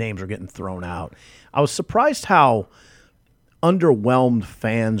and names were getting thrown out. I was surprised how underwhelmed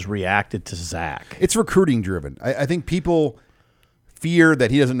fans reacted to Zach. It's recruiting driven. I think people fear that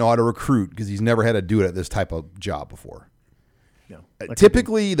he doesn't know how to recruit because he's never had to do it at this type of job before.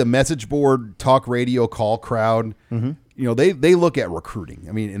 Typically, the message board, talk radio, call crowd, they look at recruiting.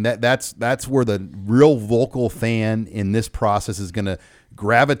 I mean, and that's where the real vocal fan in this process is going to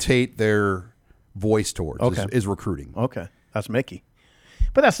gravitate their voice towards is recruiting. Okay, that's Mickey,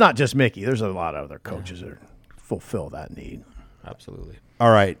 but that's not just Mickey. There's a lot of other coaches that fulfill that need. Absolutely. All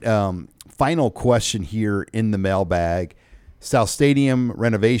right, final question here in the mailbag. South Stadium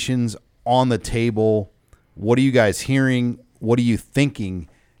renovations on the table. What are you guys hearing? What are you thinking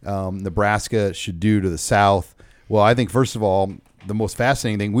Nebraska should do to the South? Well, I think, first of all, the most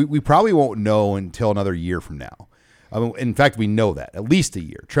fascinating thing, we probably won't know until another year from now. In fact, we know that, at least a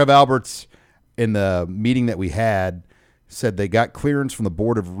year. Trev Alberts, in the meeting that we had, said they got clearance from the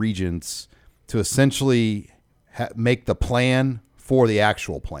Board of Regents to essentially make the plan for the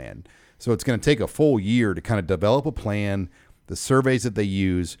actual plan. So it's going to take a full year to kind of develop a plan, the surveys that they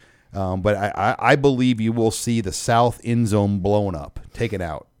use. But I believe you will see the south end zone blown up, taken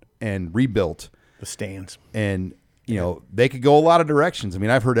out, and rebuilt. The stands. And, you know, they could go a lot of directions. I mean,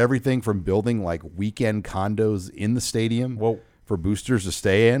 I've heard everything from building like weekend condos in the stadium for boosters to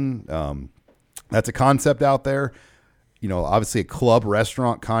stay in. That's a concept out there. You know, obviously a club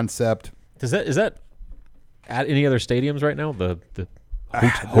restaurant concept. Is that at any other stadiums right now? The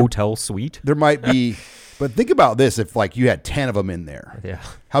hotel suite? There might be, but think about this: if like you had 10 of them in there, yeah,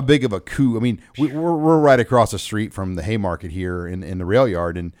 how big of a coup? I mean, we're right across the street from the Haymarket here in the rail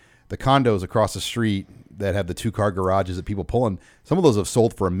yard, and the condos across the street that have the 2-car garages that people pull in. Some of those have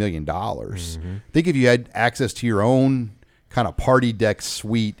sold for $1 million. Mm-hmm. Think if you had access to your own kind of party deck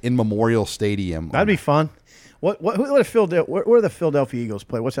suite in Memorial Stadium. That'd be fun. What Philadelphia? Where the Philadelphia Eagles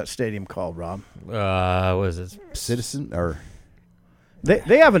play? What's that stadium called, Rob? What is it? Citizen or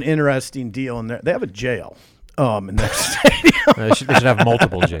they have an interesting deal in there. They have a jail in their stadium. They should have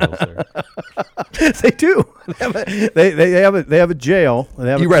multiple jails there. They do. They have a jail.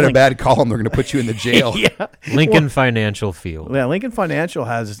 You write a bad column, they're going to put you in the jail. Yeah. Lincoln Financial Field. Yeah, Lincoln Financial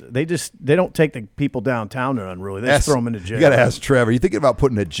they don't take the people downtown there unruly. They just throw them into jail. You got to ask Trevor. You thinking about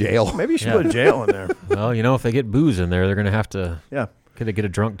putting a jail? Maybe you should put a jail in there. Well, you know, if they get booze in there, they're going to have to. Yeah. Could they get a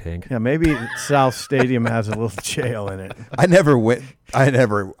drunk tank? Yeah, maybe South Stadium has a little jail in it. I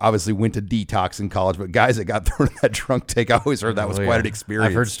never obviously went to detox in college, but guys that got thrown in that drunk tank, I always heard that was quite an experience.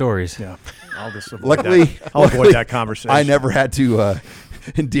 I've heard stories. Yeah. Luckily, I'll avoid that conversation. I never had to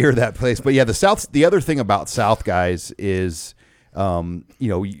endear that place. But yeah, the other thing about South, guys, is you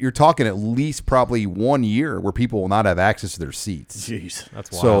know, you're talking at least probably 1 year where people will not have access to their seats. Jeez,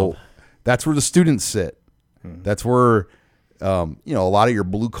 that's wild. So that's where the students sit. That's where you know, a lot of your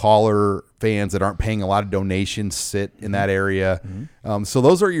blue collar fans that aren't paying a lot of donations sit in that area. So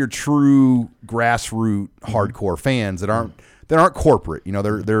those are your true grassroots hardcore fans that aren't corporate. You know,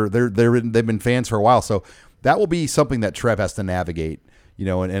 they've been fans for a while. So that will be something that Trev has to navigate. You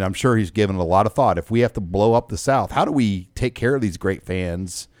know, and I'm sure he's given it a lot of thought. If we have to blow up the South, how do we take care of these great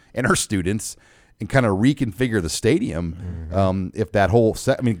fans and our students and kind of reconfigure the stadium? If that whole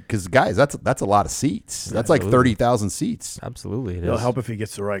set, I mean, because guys, that's a lot of seats. That's like 30,000 seats. Absolutely, it'll help if he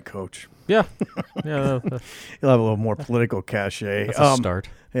gets the right coach. Yeah, he'll have a little more political cachet. That's a start.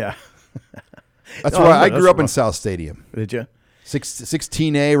 Yeah, that's why I grew up in South Stadium. Did you?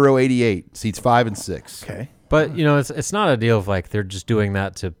 16A, row 88, seats 5 and 6. Okay, but you know, it's not a deal of like they're just doing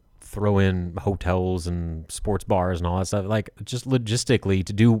that to throw in hotels and sports bars and all that stuff. Like, just logistically,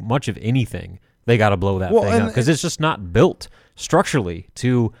 to do much of anything, they got to blow that thing up because it's just not built structurally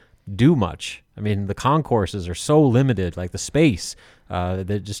to do much. I mean, the concourses are so limited, like the space,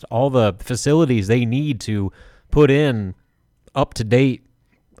 just all the facilities they need to put in up-to-date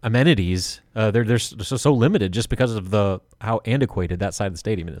amenities. They're so limited just because of how antiquated that side of the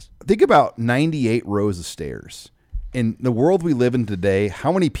stadium is. Think about 98 rows of stairs. In the world we live in today,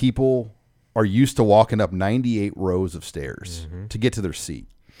 how many people are used to walking up 98 rows of stairs to get to their seat?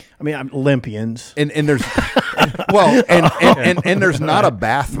 I mean, I'm Olympians, and there's well, and there's not a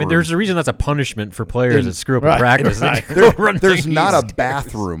bathroom. I mean, there's a reason that's a punishment for players that screw up in practice. There's not a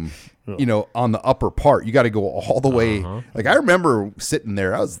bathroom, you know, on the upper part. You got to go all the way. Like, I remember sitting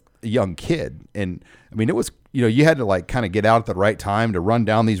there. I was a young kid, and I mean, it was, you know, you had to like kind of get out at the right time to run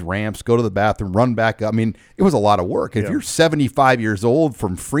down these ramps, go to the bathroom, run back up. I mean, it was a lot of work. If you're 75 years old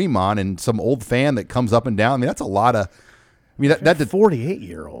from Fremont and some old fan that comes up and down, I mean, that's a lot of. I mean, that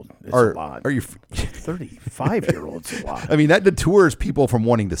 48-year-old is a lot. Are you 35-year-olds a lot? I mean, that detours people from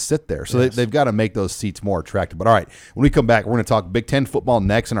wanting to sit there. So they've got to make those seats more attractive. But all right, when we come back, we're going to talk Big Ten football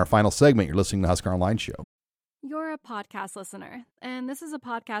next in our final segment. You're listening to the Husker Online Show. You're a podcast listener, and this is a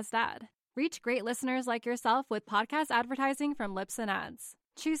podcast ad. Reach great listeners like yourself with podcast advertising from Lips and Ads.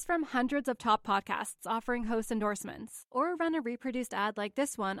 Choose from hundreds of top podcasts offering host endorsements, or run a reproduced ad like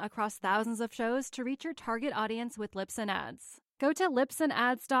this one across thousands of shows to reach your target audience with Lips and Ads. Go to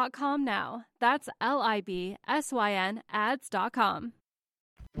lipsandads.com now. That's LIBSYN ads.com.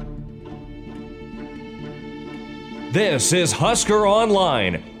 This is Husker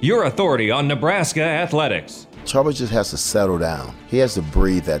Online, your authority on Nebraska athletics. Chubba just has to settle down. He has to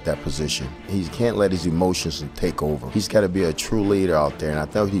breathe at that position. He can't let his emotions take over. He's got to be a true leader out there, and I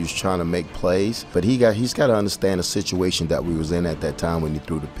thought he was trying to make plays, but he's got to understand the situation that we was in at that time when he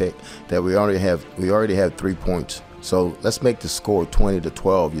threw the pick, that we already have 3 points. So let's make the score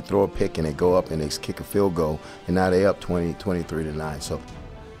 20-12. You throw a pick and they go up and they kick a field goal, and now they up 23-9. So,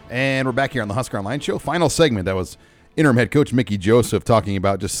 and we're back here on the Husker Online Show. Final segment. That was interim head coach Mickey Joseph talking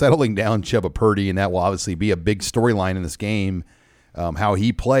about just settling down Chubba Purdy, and that will obviously be a big storyline in this game, how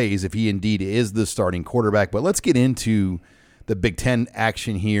he plays if he indeed is the starting quarterback. But let's get into the Big Ten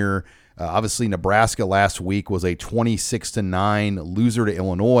action here. Obviously, Nebraska last week was a 26-9 loser to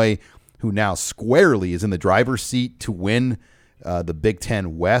Illinois, who now squarely is in the driver's seat to win the Big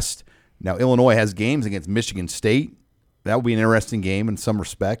Ten West. Now, Illinois has games against Michigan State. That will be an interesting game in some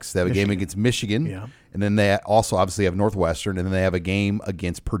respects. They have a game against Michigan. Yeah. And then they also obviously have Northwestern, and then they have a game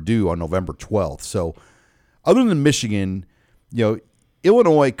against Purdue on November 12th. So other than Michigan,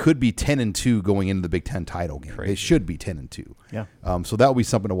 Illinois could be 10-2 going into the Big Ten title game. Crazy. They should be 10-2. Yeah. So that will be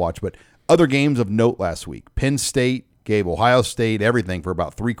something to watch. But other games of note last week, Penn State gave Ohio State everything for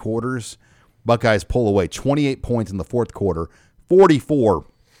about 3 quarters. Buckeyes pull away 28 points in the fourth quarter,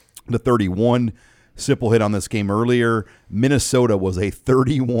 44-31. Sipple hit on this game earlier. Minnesota was a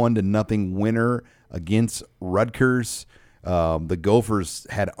 31-0 winner against Rutgers. The Gophers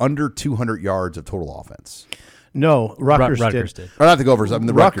had under 200 yards of total offense. No, Rutgers did. Or not the Gophers, I mean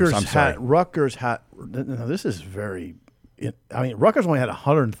the Rutgers. I'm sorry. Rutgers had. No, this is very. Rutgers only had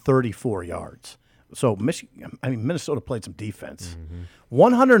 134 yards. So Minnesota played some defense.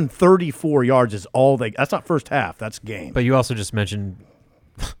 134 yards is all they. That's not first half. That's game. But you also just mentioned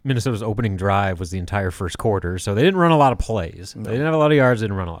Minnesota's opening drive was the entire first quarter, so they didn't run a lot of plays. No. They didn't have a lot of yards. They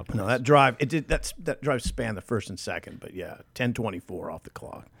didn't run a lot of plays. No, that drive that drive spanned the first and second. But yeah, 10:24 off the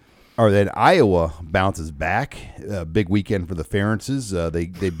clock. All right, then Iowa bounces back. Big weekend for the Ferences. They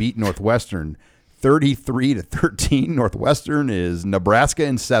beat Northwestern 33-13. Northwestern is Nebraska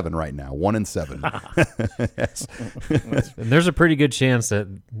in 7 right now, 1-7. Yes. And there's a pretty good chance that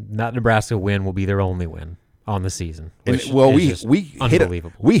not Nebraska win will be their only win on the season.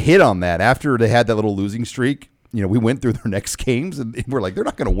 We hit on that after they had that little losing streak. We went through their next games and we're like, they're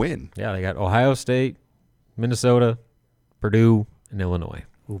not going to win. Yeah, they got Ohio State, Minnesota, Purdue, and Illinois.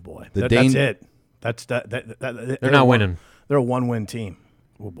 Oh boy, that's it. They're not winning. They're a 1-win team.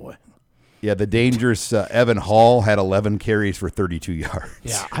 Oh boy. Yeah, the dangerous Evan Hall had 11 carries for 32 yards.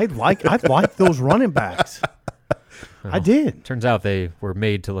 Yeah, I like those running backs. Well, I did. Turns out they were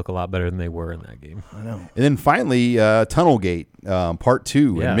made to look a lot better than they were in that game. I know. And then finally, Tunnelgate, Part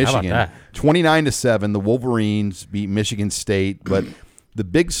 2 in Michigan. 29-7, the Wolverines beat Michigan State. But the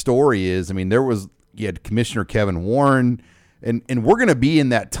big story is, you had Commissioner Kevin Warren, and we're going to be in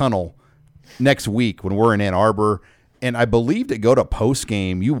that tunnel next week when we're in Ann Arbor. And I believe to go to post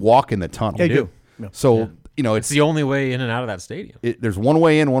game, you walk in the tunnel. Yeah, you do. Yeah. So, it's the only way in and out of that stadium. There's one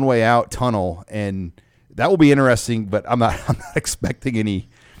way in, one way out tunnel, and that will be interesting. But I'm not expecting any.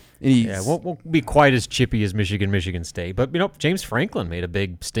 Yeah, won't be quite as chippy as Michigan State. But James Franklin made a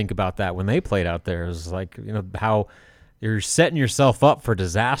big stink about that when they played out there. It was like how you're setting yourself up for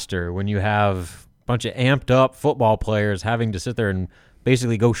disaster when you have a bunch of amped up football players having to sit there and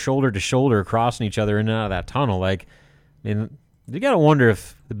basically go shoulder to shoulder, crossing each other in and out of that tunnel. You got to wonder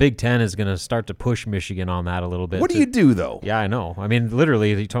if the Big Ten is going to start to push Michigan on that a little bit. What do you do, though? Yeah, I know.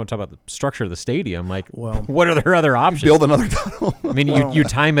 Literally, you talk about the structure of the stadium. What are their other options? Build another tunnel. You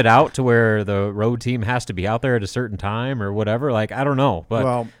time it out to where the road team has to be out there at a certain time or whatever. I don't know.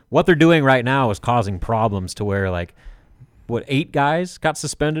 But what they're doing right now is causing problems to where, 8 guys got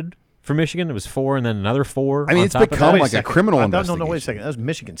suspended for Michigan? It was 4 and then another 4. It's become like a criminal investigation. No, wait a second. That was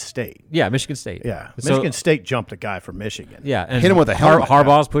Michigan State. Yeah, Michigan State. Yeah, Michigan State jumped a guy for Michigan. Yeah, and hit him with a helmet.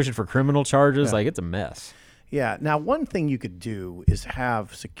 Harbaugh's pushing for criminal charges. It's a mess. Yeah. Now, one thing you could do is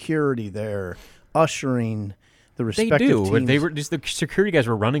have security there ushering the respective teams. The security guys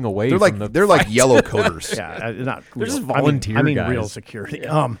were running away. They're like yellow coders. Yeah, not they're real, just volunteer guys. Real security.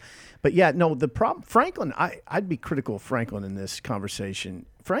 Yeah. But yeah, no, the problem, Franklin, I'd be critical of Franklin in this conversation.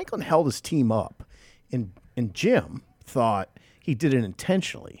 Franklin held his team up, and Jim thought he did it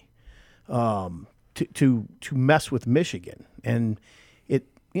intentionally to mess with Michigan. And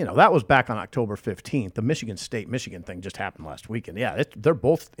that was back on October 15th. The Michigan State-Michigan thing just happened last weekend. Yeah, they're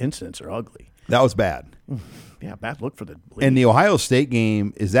both incidents are ugly. That was bad. Yeah, bad look for the league. And the Ohio State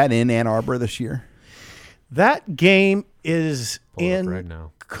game, is that in Ann Arbor this year? That game is in right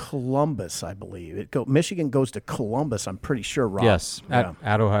now. Columbus, I believe. Michigan goes to Columbus, I'm pretty sure, Rob. Yes,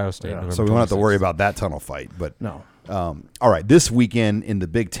 at Ohio State. Yeah. So we won't have to worry about that tunnel fight. But no. All right, this weekend in the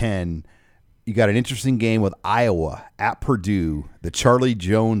Big Ten, you got an interesting game with Iowa at Purdue, the Charlie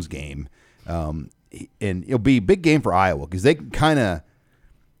Jones game. And it'll be a big game for Iowa because they can kind of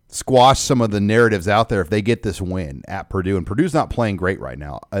squash some of the narratives out there if they get this win at Purdue. And Purdue's not playing great right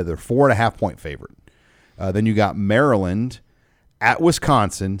now. They're 4.5-point favorite. Then you got Maryland at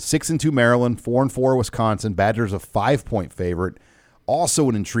Wisconsin, 6-2 Maryland, 4-4 Wisconsin. Badgers a 5-point favorite. Also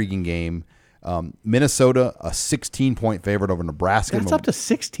an intriguing game. Minnesota, a 16-point favorite over Nebraska. That's up to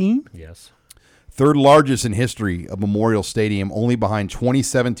 16? Yes. Third largest in history of Memorial Stadium, only behind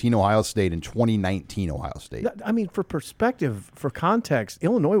 2017 Ohio State and 2019 Ohio State. For perspective, for context,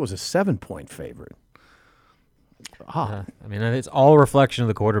 Illinois was a 7-point favorite. I mean, it's all a reflection of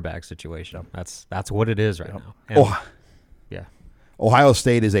the quarterback situation. That's what it is right now. And, yeah. Ohio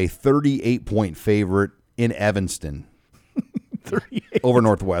State is a 38-point favorite in Evanston over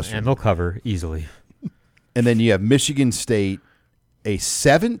Northwestern. And they'll cover easily. And then you have Michigan State, a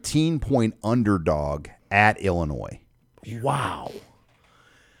 17-point underdog at Illinois. Wow.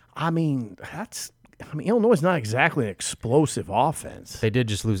 I mean, Illinois is not exactly an explosive offense. They did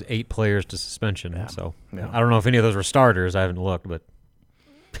just lose 8 players to suspension, so I don't know if any of those were starters. I haven't looked, but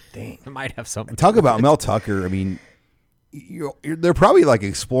dang, it might have something. Talk about Mel Tucker. I mean, they're probably like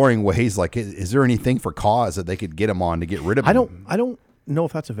exploring ways. Like, is there anything for cause that they could get him on to get rid of him? I don't know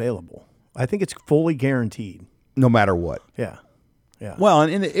if that's available. I think it's fully guaranteed, no matter what. Yeah. Yeah. Well,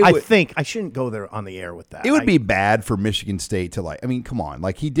 and I think I shouldn't go there on the air with that. It would be bad for Michigan State to come on.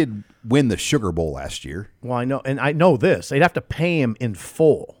 Like, he did win the Sugar Bowl last year. Well, I know, and I know this. They'd have to pay him in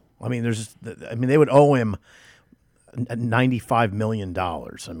full. I mean, they would owe him $95 million.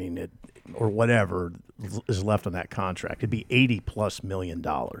 I mean, or whatever is left on that contract. It'd be $80+ million.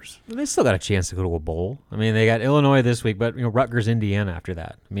 They still got a chance to go to a bowl. I mean, they got Illinois this week, but Rutgers, Indiana after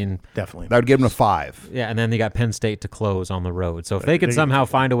that. I mean, definitely that would give them a 5. Yeah, and then they got Penn State to close on the road. So if they could somehow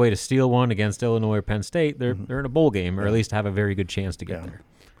find a way to steal one against Illinois or Penn State, they're in a bowl game, or at least have a very good chance to get there.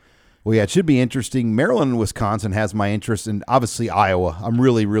 Well, yeah, it should be interesting. Maryland and Wisconsin has my interest, and obviously Iowa. I'm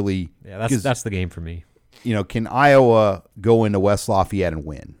really that's the game for me. Can Iowa go into West Lafayette and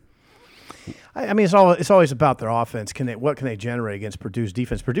win? I mean, it's always about their offense. What can they generate against Purdue's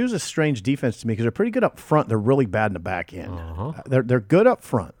defense? Purdue's a strange defense to me because they're pretty good up front. They're really bad in the back end. They're good up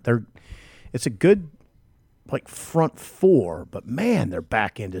front. It's a good front four, but man, their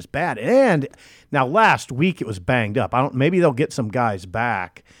back end is bad. And now last week it was banged up. Maybe they'll get some guys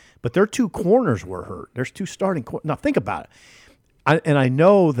back, but their 2 corners were hurt. There's 2 starting corners. Now think about it. I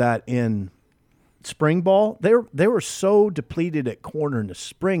know that in spring ball, they were so depleted at corner in the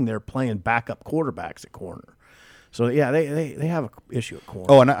spring, they're playing backup quarterbacks at corner. So, yeah, they have an issue at corner.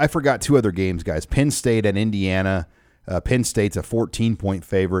 Oh, and I forgot 2 other games, guys. Penn State at Indiana. Penn State's a 14-point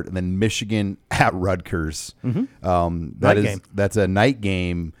favorite, and then Michigan at Rutgers. That's a night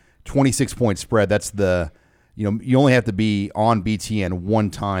game, 26-point spread. That's you only have to be on BTN one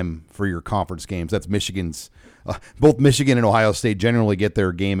time for your conference games. That's Michigan's. Both Michigan and Ohio State generally get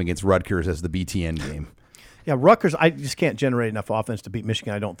their game against Rutgers as the BTN game. Yeah, Rutgers, I just can't generate enough offense to beat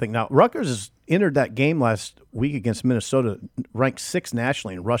Michigan, I don't think. Now, Rutgers has entered that game last week against Minnesota, ranked 6th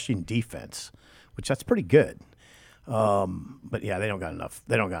nationally in rushing defense, which that's pretty good. But yeah, they don't got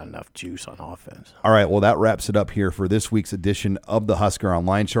enough juice on offense. All right, well, that wraps it up here for this week's edition of the Husker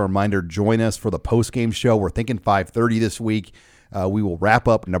Online Show. Reminder, join us for the post-game show. We're thinking 5:30 this week. We will wrap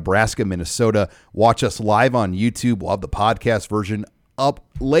up Nebraska, Minnesota. Watch us live on YouTube. We'll have the podcast version up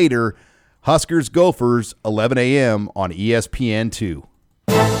later. Huskers Gophers, 11 a.m. on ESPN2.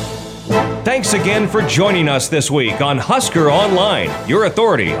 Thanks again for joining us this week on Husker Online, your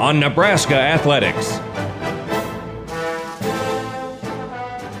authority on Nebraska athletics.